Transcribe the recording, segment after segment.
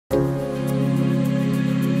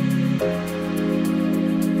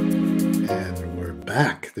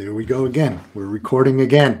back. There we go again. We're recording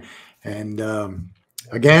again. And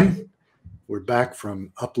again, we're back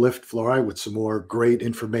from Uplift Florae with some more great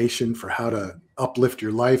information for how to uplift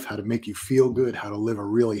your life, how to make you feel good, how to live a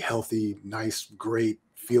really healthy, nice, great,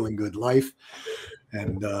 feeling good life.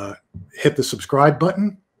 And hit the subscribe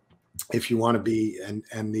button if you want to be,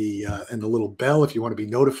 and the little bell if you want to be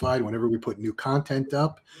notified whenever we put new content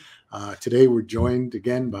up. Today we're joined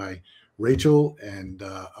again by Rachel and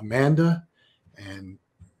Amanda. And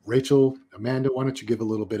Rachel, Amanda, why don't you give a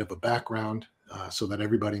little bit of a background so that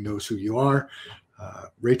everybody knows who you are.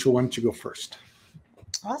 Rachel, why don't you go first?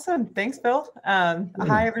 Awesome. Thanks, Bill.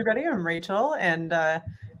 Hi, everybody. I'm Rachel, and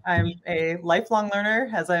I'm a lifelong learner,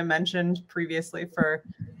 as I mentioned previously, for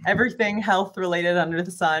everything health related under the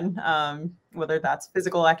sun, whether that's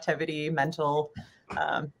physical activity, mental,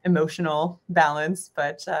 emotional balance.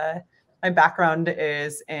 But my background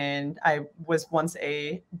is I was once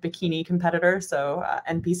a bikini competitor, so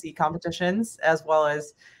NPC competitions, as well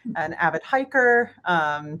as an avid hiker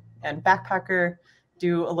and backpacker.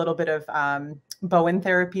 Do a little bit of Bowen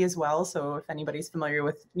therapy as well. So if anybody's familiar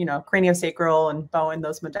with, craniosacral and Bowen,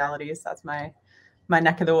 those modalities, that's my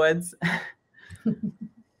neck of the woods.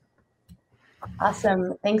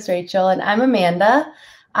 Awesome. Thanks, Rachel. And I'm Amanda.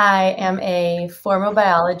 I am a former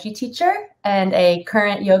biology teacher and a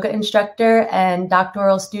current yoga instructor and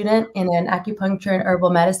doctoral student in an acupuncture and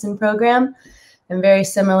herbal medicine program. I'm very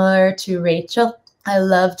similar to Rachel. I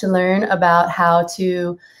love to learn about how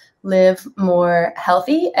to live more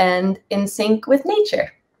healthy and in sync with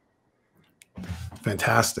nature.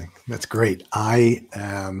 Fantastic. That's great. I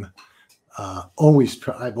am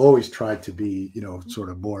I've always tried to be, sort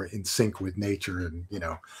of more in sync with nature and,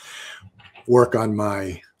 work on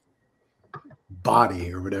my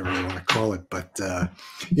body or whatever you want to call it. But,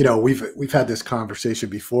 we've had this conversation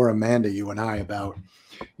before, Amanda, you and I, about,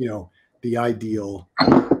 the ideal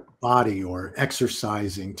body or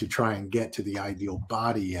exercising to try and get to the ideal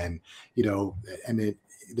body. And,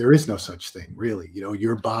 there is no such thing really.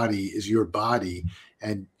 Your body is your body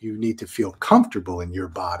and you need to feel comfortable in your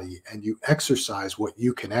body, and you exercise what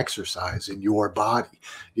you can exercise in your body.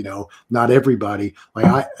 Not everybody,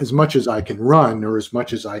 as much as I can run or as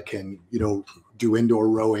much as I can, do indoor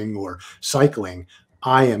rowing or cycling,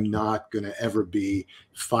 I am not going to ever be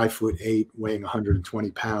 5'8", weighing 120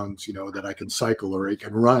 pounds, that I can cycle or I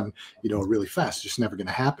can run, really fast. It's just never going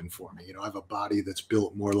to happen for me. I have a body that's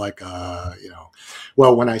built more like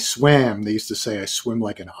well, when I swam, they used to say I swim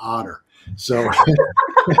like an otter. So,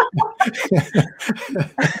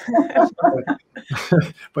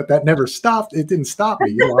 but that never stopped. It didn't stop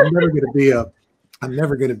me. I'm never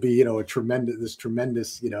going to be a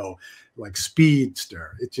tremendous, like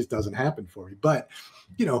speedster. It just doesn't happen for me. But,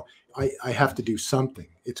 I have to do something.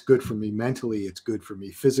 It's good for me mentally. It's good for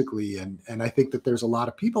me physically. And I think that there's a lot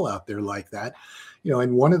of people out there like that,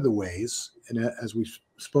 and one of the ways, and as we've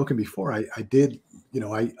spoken before, I did,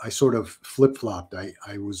 I sort of flip-flopped.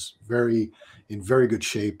 I was in very good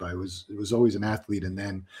shape. I was always an athlete. And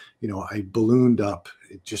then, I ballooned up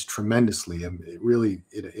just tremendously, and really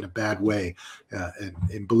in a bad way,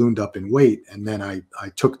 and ballooned up in weight. And then I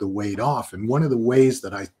took the weight off. And one of the ways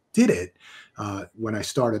that I did it when I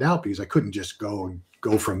started out, because I couldn't just go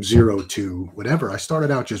from zero to whatever, I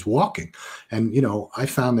started out just walking. And, I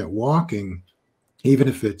found that walking, even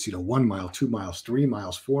if it's, 1 mile, 2 miles, 3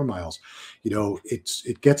 miles, 4 miles,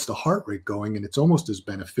 it gets the heart rate going, and it's almost as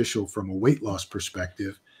beneficial from a weight loss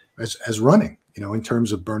perspective as running, in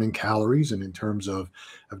terms of burning calories and in terms of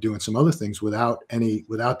doing some other things without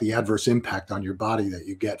the adverse impact on your body that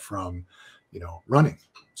you get from, running.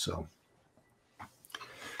 So.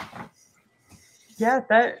 Yeah,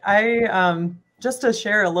 just to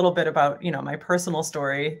share a little bit about, my personal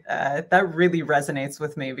story, that really resonates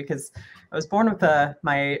with me because I was born with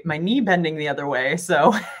my knee bending the other way.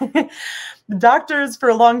 So the doctors for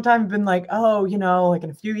a long time have been like, oh, like in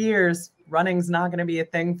a few years, running's not going to be a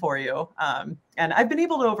thing for you. And I've been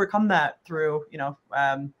able to overcome that through,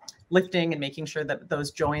 lifting and making sure that those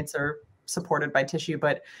joints are supported by tissue.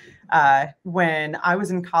 But when I was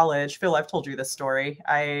in college, Phil, I've told you this story.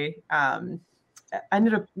 I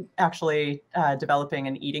ended up actually developing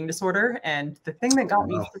an eating disorder. And the thing that got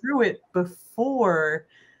me through it before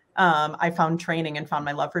I found training and found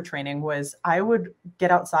my love for training was I would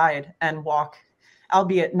get outside and walk,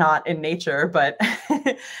 albeit not in nature, but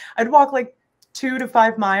I'd walk like 2 to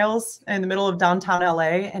 5 miles in the middle of downtown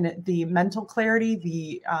LA. And the mental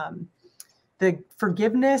clarity, the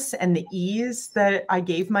forgiveness and the ease that I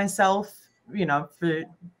gave myself you know, for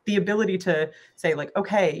the ability to say like,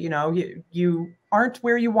 okay, you know, you aren't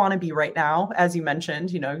where you want to be right now. As you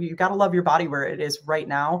mentioned, you know, you got to love your body where it is right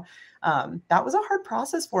now. That was a hard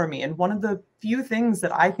process for me. And one of the few things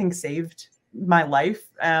that I think saved my life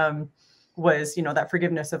was, you know, that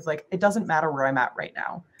forgiveness of like, it doesn't matter where I'm at right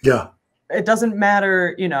now. Yeah. It doesn't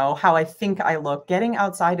matter, you know, how I think I look. Getting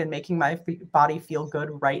outside and making my body feel good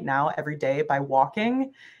right now every day by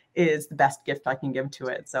walking is the best gift I can give to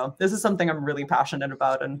it. So this is something I'm really passionate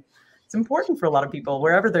about, and it's important for a lot of people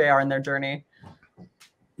wherever they are in their journey.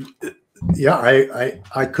 Yeah,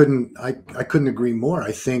 I couldn't agree more.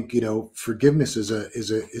 I think, you know, forgiveness is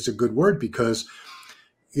a good word, because,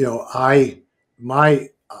 you know, my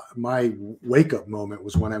wake up moment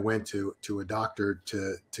was when I went to a doctor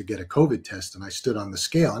to get a COVID test, and I stood on the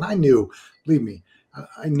scale, and I knew, believe me,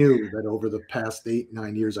 I knew that over the past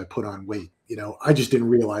 8-9 years I put on weight. You know, I just didn't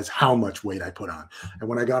realize how much weight I put on. And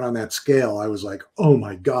when I got on that scale, I was like, oh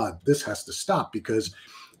my God, this has to stop, because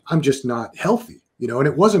I'm just not healthy, you know. And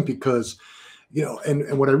it wasn't because, you know,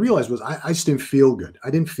 and what I realized was I just didn't feel good. I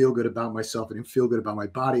didn't feel good about myself. I didn't feel good about my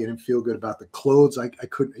body. I didn't feel good about the clothes I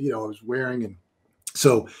couldn't, you know, I was wearing. And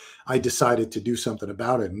so I decided to do something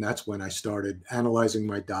about it. And that's when I started analyzing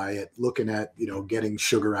my diet, looking at, you know, getting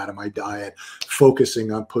sugar out of my diet, focusing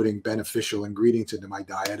on putting beneficial ingredients into my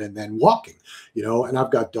diet, and then walking, you know. And I've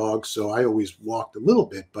got dogs, so I always walked a little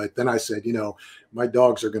bit. But then I said, you know, my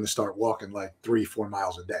dogs are going to start walking like 3-4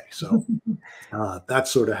 miles a day. So that's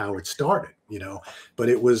sort of how it started, you know. But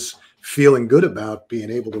it was feeling good about being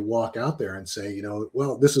able to walk out there and say, you know,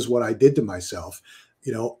 well, this is what I did to myself.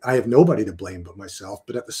 You know, I have nobody to blame but myself.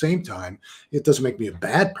 But at the same time, it doesn't make me a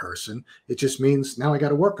bad person. It just means now I got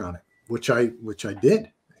to work on it, which I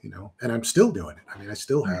did, you know, and I'm still doing it. I mean, I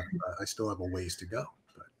still have a ways to go.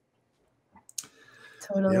 But,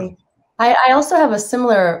 totally. Yeah. I also have a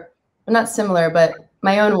similar, not similar, but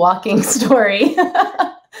my own walking story,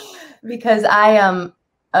 because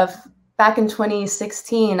back in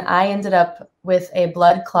 2016, I ended up with a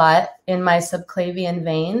blood clot in my subclavian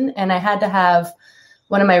vein, and I had to have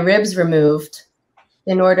one of my ribs removed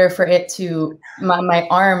in order for it to, my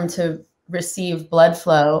arm to receive blood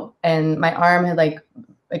flow. And my arm had like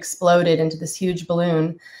exploded into this huge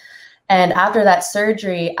balloon. And after that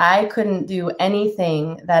surgery, I couldn't do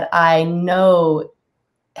anything that I know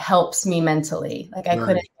helps me mentally. Like I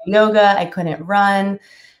couldn't do yoga, I couldn't run.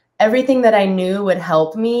 Everything that I knew would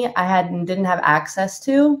help me, didn't have access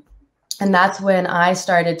to. And that's when I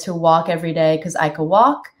started to walk every day, because I could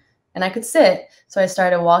walk and I could sit. So I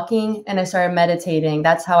started walking and I started meditating.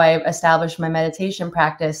 That's how I established my meditation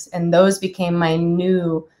practice. And those became my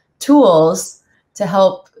new tools to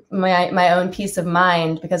help my own peace of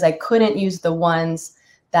mind, because I couldn't use the ones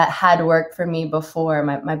that had worked for me before.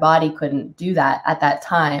 My body couldn't do that at that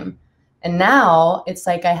time. And now it's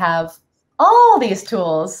like I have all these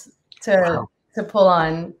tools to pull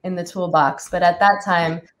on in the toolbox. But at that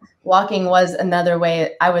time, walking was another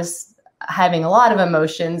way. I was having a lot of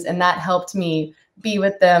emotions, and that helped me be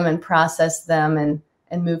with them and process them and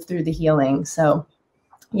move through the healing. So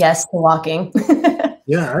yes, to walking.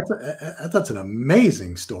 Yeah, that's an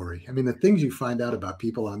amazing story. I mean, the things you find out about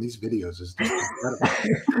people on these videos is just incredible.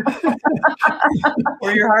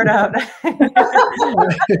 Pour your heart out.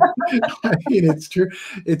 I mean, it's true.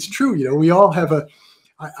 It's true. You know, we all have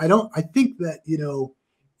I think that, you know,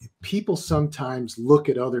 people sometimes look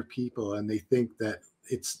at other people and they think that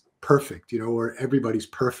it's perfect, you know, or everybody's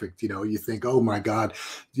perfect. You know, you think, oh my God,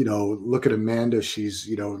 you know, look at Amanda. She's,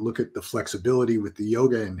 you know, look at the flexibility with the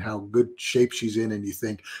yoga and how good shape she's in. And you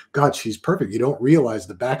think, God, she's perfect. You don't realize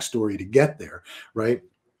the backstory to get there, right?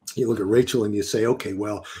 You look at Rachel and you say, okay,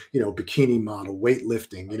 well, you know, bikini model,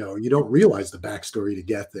 weightlifting, you know, you don't realize the backstory to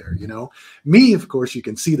get there, you know. Me, of course, you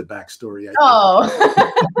can see the backstory.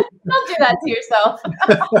 Don't do that to yourself.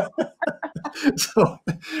 So,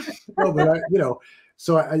 no, but you know,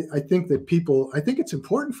 so I think that I think it's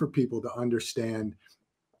important for people to understand,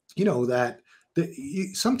 you know, that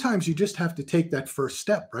sometimes you just have to take that first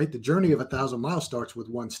step, right? The journey of 1,000 miles starts with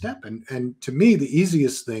one step. And to me, the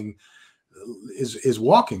easiest thing is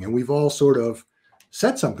walking. And we've all sort of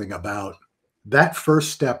said something about that. First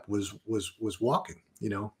step was walking, you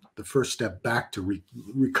know, the first step back to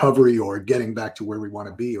recovery or getting back to where we want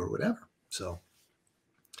to be or whatever. So,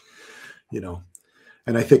 you know,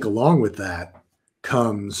 and I think along with that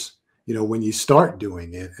comes, you know, when you start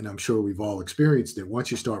doing it, and I'm sure we've all experienced it,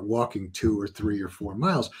 once you start walking 2 or 3 or 4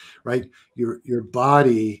 miles, right, your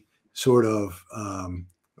body sort of,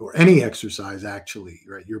 or any exercise actually,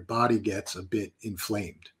 right, your body gets a bit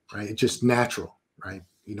inflamed, right? It's just natural, right?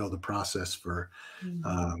 You know, the process for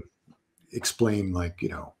explain, like, you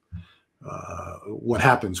know, what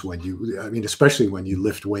happens when I mean, especially when you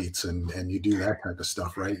lift weights and you do that type of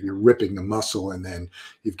stuff, right? You're ripping the muscle, and then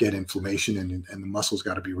you get inflammation, and the muscle's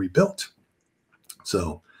got to be rebuilt.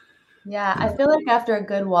 So, yeah, I feel like after a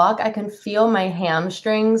good walk, I can feel my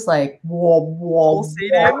hamstrings like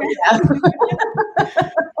pulsating.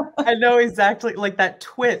 I know exactly, like that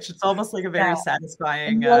twitch. It's almost like a very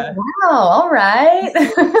satisfying. Like, wow, all right.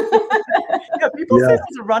 Yeah, people say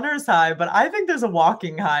there's a runner's high, but I think there's a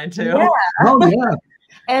walking high too. Yeah. Oh yeah.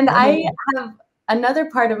 And I have another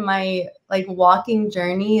part of my like walking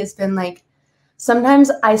journey has been like,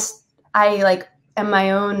 sometimes I like am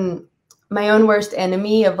my own worst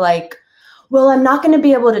enemy of like, well, I'm not going to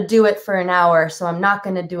be able to do it for an hour, so I'm not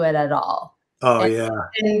going to do it at all. Oh,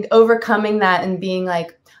 and overcoming that and being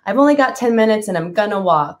like, I've only got 10 minutes and I'm going to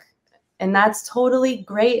walk. And that's totally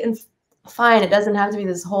great and fine. It doesn't have to be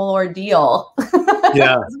this whole ordeal.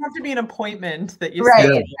 Yeah. It doesn't have to be an appointment that you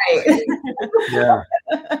right. Yeah.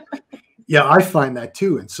 Yeah, I find that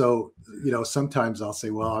too. And so, you know, sometimes I'll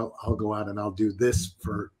say, well, I'll go out and I'll do this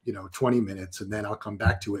for, 20 minutes, and then I'll come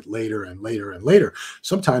back to it later and later and later.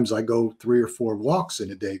 Sometimes I go 3 or 4 walks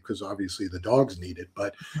in a day because obviously the dogs need it.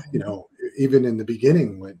 But, even in the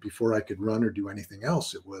beginning, before I could run or do anything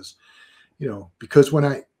else, it was, because when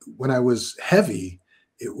I was heavy,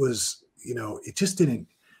 it was, it just didn't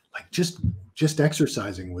like just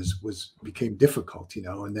exercising became difficult,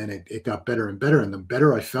 and then it got better and better. And the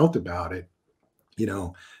better I felt about it,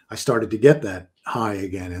 I started to get that high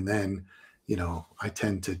again. And then, I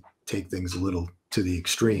tend to take things a little to the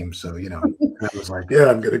extreme. So, I was like, yeah,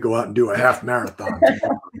 I'm going to go out and do a half marathon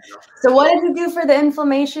tomorrow, So what did you do for the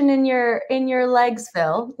inflammation in your legs,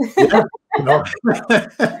 Phil? Yeah,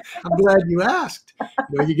 I'm glad you asked.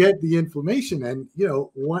 You get the inflammation, and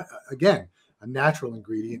again, a natural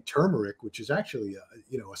ingredient, turmeric, which is actually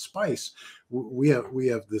a spice. We have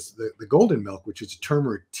the golden milk, which is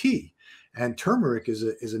turmeric tea, and turmeric is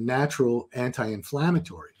a natural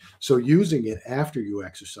anti-inflammatory. So using it after you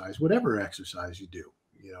exercise, whatever exercise you do,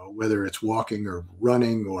 whether it's walking or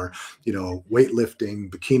running or weightlifting,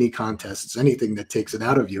 bikini contests, anything that takes it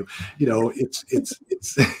out of you,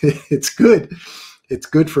 it's good. It's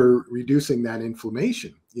good for reducing that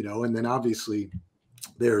inflammation, and then obviously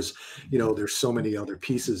there's so many other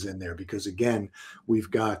pieces in there, because again,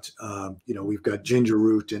 we've got ginger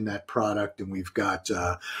root in that product, and we've got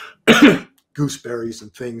gooseberries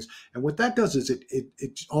and things. And what that does is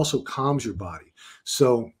it also calms your body.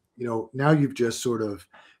 So, now you've just sort of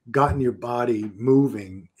gotten your body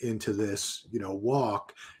moving into this,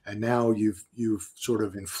 walk, and now you've sort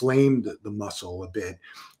of inflamed the muscle a bit.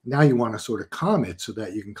 Now you want to sort of calm it so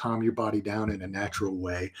that you can calm your body down in a natural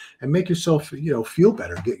way and make yourself, feel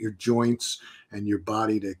better, get your joints and your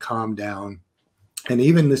body to calm down. And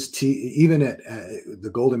even this tea, even at the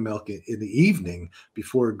golden milk in the evening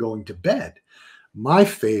before going to bed, my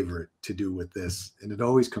favorite to do with this, and it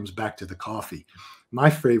always comes back to the coffee, my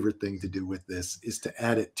favorite thing to do with this is to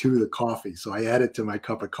add it to the coffee. So I add it to my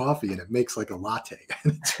cup of coffee, and it makes like a latte.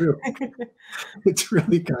 And it's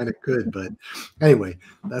really kind of good. But anyway,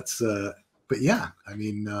 that's but yeah, I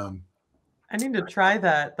mean, I need to try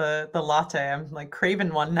that, the latte. I'm like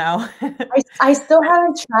craving one now. I still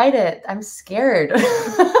haven't tried it. I'm scared.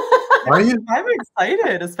 Are you? I'm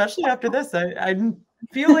excited, especially after this. I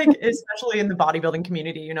feel like, especially in the bodybuilding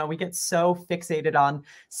community, we get so fixated on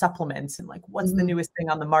supplements and like what's the newest thing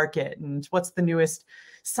on the market and what's the newest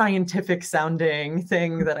scientific sounding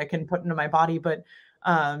thing that I can put into my body. But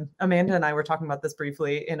Amanda and I were talking about this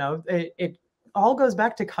briefly. It all goes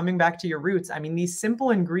back to coming back to your roots. I mean, these simple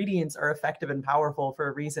ingredients are effective and powerful for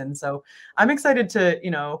a reason. So I'm excited to,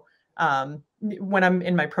 when I'm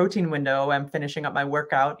in my protein window, I'm finishing up my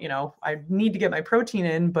workout, I need to get my protein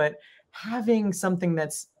in, but having something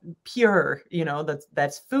that's pure,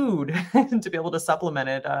 that's food to be able to supplement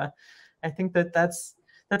it. I think that's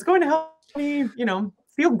going to help me,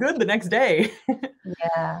 feel good the next day.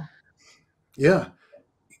 Yeah. Yeah.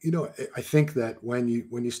 I think that when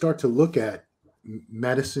you start to look at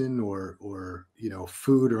medicine or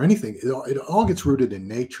food or anything, it all gets rooted in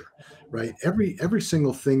nature, right? Every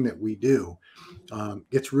single thing that we do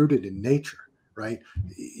gets rooted in nature, right?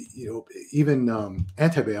 Even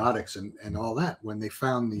antibiotics and all that, when they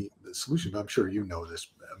found the solution, I'm sure you know this,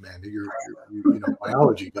 Amanda, you know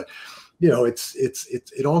biology, but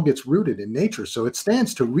it all gets rooted in nature. So it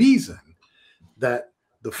stands to reason that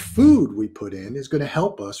the food we put in is going to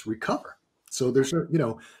help us recover. So there's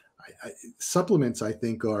supplements, I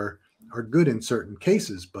think, are good in certain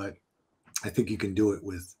cases, but I think you can do it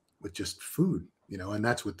with just food, and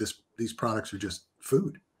that's what these products are, just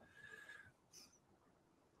food.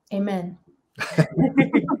 Amen.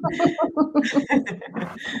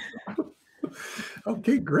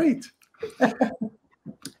 Okay, great.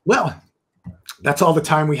 Well, that's all the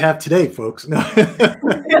time we have today, folks. No.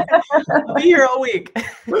 I'll be here all week.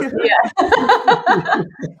 Yeah. I'm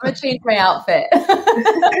gonna change my outfit.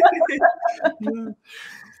 Yeah.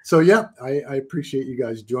 So yeah, I appreciate you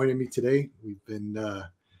guys joining me today. We've been,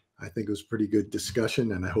 I think it was a pretty good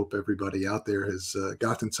discussion, and I hope everybody out there has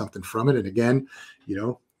gotten something from it. And again,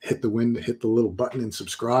 hit the little button and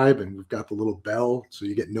subscribe, and we've got the little bell so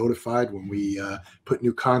you get notified when we put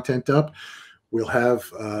new content up. We'll have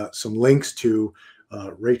some links to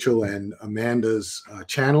Rachel and Amanda's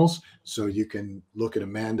channels, so you can look at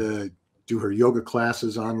Amanda do her yoga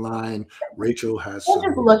classes online. Rachel has Don't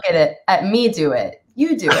just look at me do it.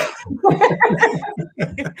 You do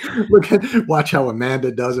it. Watch how Amanda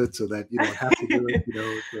does it, so that you don't have to do it.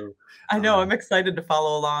 So I know. I'm excited to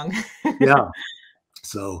follow along. Yeah.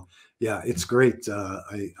 So yeah, it's great.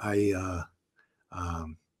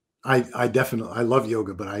 I definitely, I love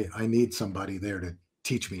yoga, but I need somebody there to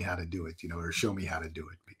teach me how to do it, or show me how to do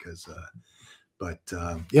it, because,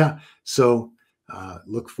 yeah, so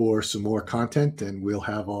look for some more content, and we'll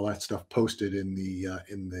have all that stuff posted in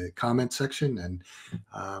the comment section. And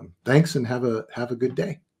thanks, and have a good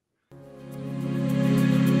day.